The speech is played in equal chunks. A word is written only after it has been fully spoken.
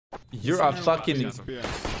You're a fucking...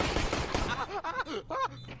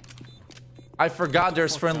 I forgot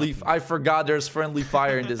there's friendly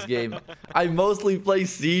fire in this game. I mostly play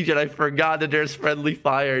Siege and I forgot that there's friendly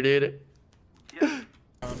fire, dude.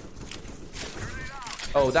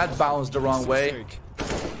 Oh, that bounced the wrong way.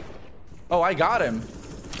 Oh, I got him.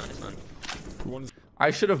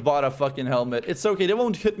 I should have bought a fucking helmet. It's okay, they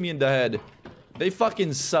won't hit me in the head. They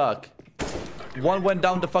fucking suck. One went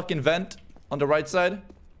down the fucking vent on the right side.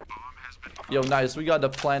 Yo, nice. We got the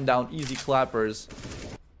plan down. Easy clappers.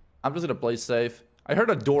 I'm just gonna play safe. I heard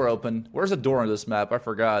a door open. Where's a door on this map? I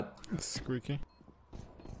forgot. It's squeaky.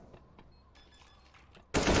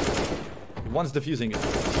 One's defusing it.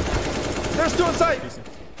 There's two inside!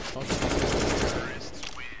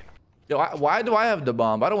 Yo, why do I have the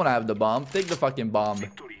bomb? I don't want to have the bomb. Take the fucking bomb.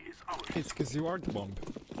 It's because you are the bomb.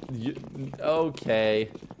 Okay.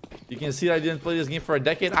 You can see I didn't play this game for a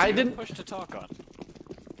decade. I didn't push to talk on.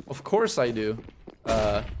 Of course I do.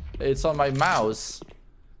 It's on my mouse.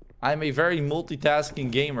 I'm a very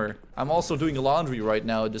multitasking gamer. I'm also doing laundry right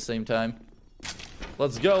now at the same time.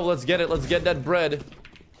 Let's go. Let's get it. Let's get that bread.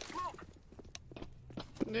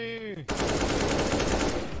 No.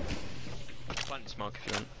 Plant smoke if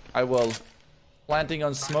you want. I will. Planting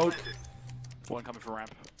on smoke. One coming for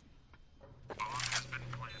ramp.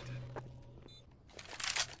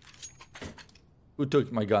 Who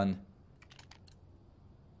took my gun?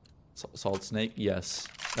 Salt snake? Yes.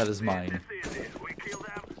 That is mine.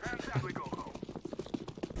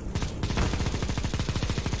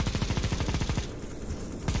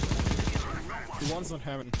 The one's not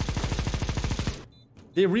having.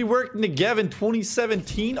 They reworked Negev in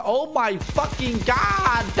 2017? Oh my fucking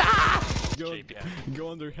god! Ah!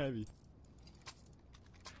 Go under heavy.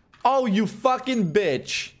 Oh, you fucking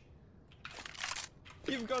bitch.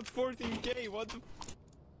 You've got 14k, what the...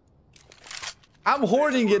 I'm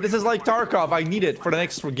hoarding it. This is like Tarkov. I need it for the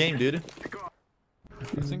next game, dude.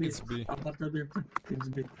 I think it's B.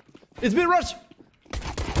 It's been rushed!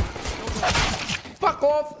 Fuck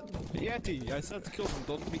off! Yeti, I said kill them,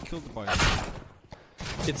 don't be killed by it.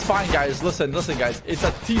 It's fine, guys. Listen, guys. It's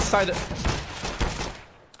a T-sided...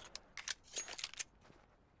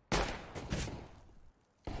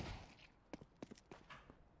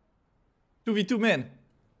 2v2 man.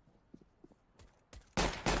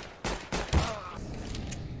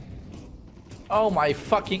 Oh my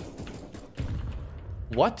fucking...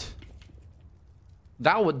 What?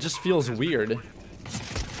 That one just feels weird.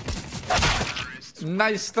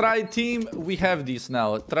 Nice try, team. We have these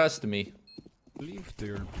now. Trust me. I believe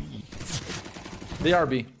they're B. They are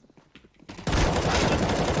B.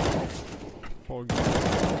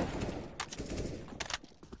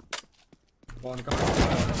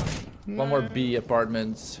 One more B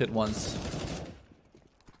apartments. Hit once.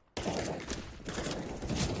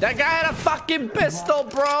 That guy had a fucking pistol,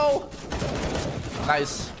 bro!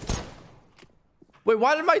 Nice. Wait,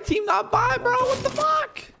 why did my team not buy, bro? What the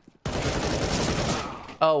fuck?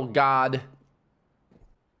 Oh, God.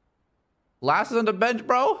 Last is on the bench,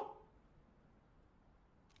 bro?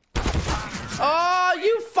 Oh,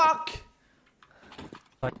 you fuck!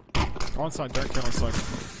 Onside, back down onside.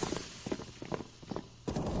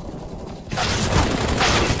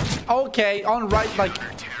 Okay, on right, like...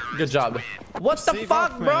 Good job. What the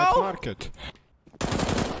fuck, bro? Market.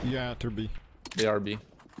 Yeah, they're B. They are B.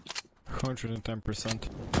 110%.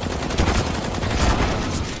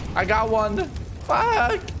 I got one.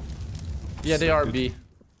 Fuck. Yeah, they are B.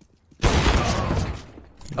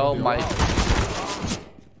 Oh my.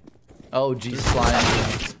 Oh geez, slime.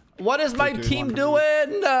 What is my team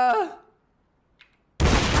doing?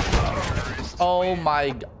 Oh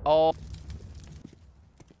my. Oh.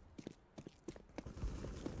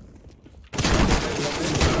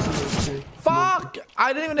 Fuck!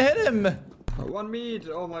 I didn't even hit him. One mid.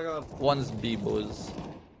 Oh my god. One's B, boys.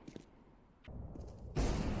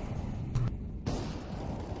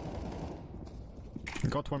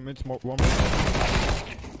 Got one mid, one mid.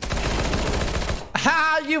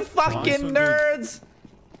 Ha! You fucking nerds!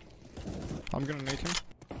 I'm gonna nade him.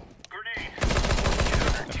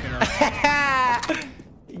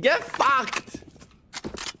 Get fucked!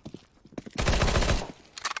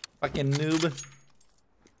 Fucking noob.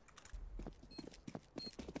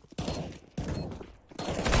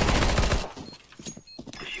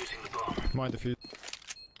 Mind defeat.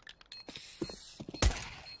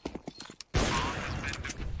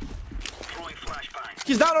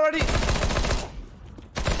 He's down already!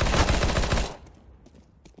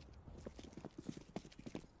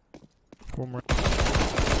 One more.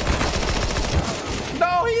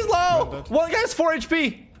 No, he's low! One guy's 4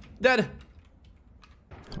 HP! Dead.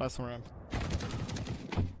 Last one ramp.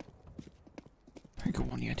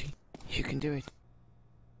 Come on, Yeti. You can do it.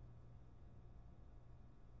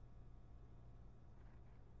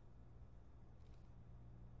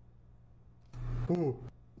 Ooh.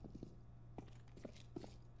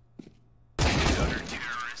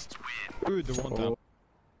 Ooh, the one down.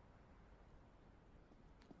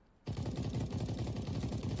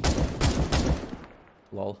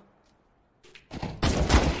 Lol.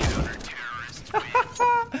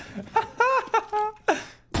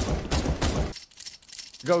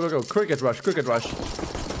 Go, go, go. Cricket rush, cricket rush.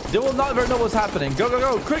 They will never know what's happening. Go, go,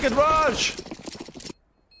 go. Cricket rush!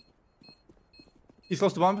 He's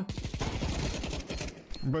close to bomb.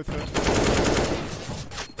 Both first.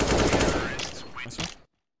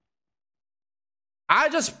 I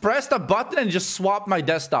just pressed a button and just swapped my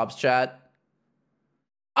desktops, chat.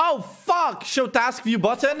 Oh, fuck! Show task view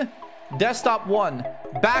button. Desktop 1.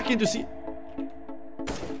 Back into C.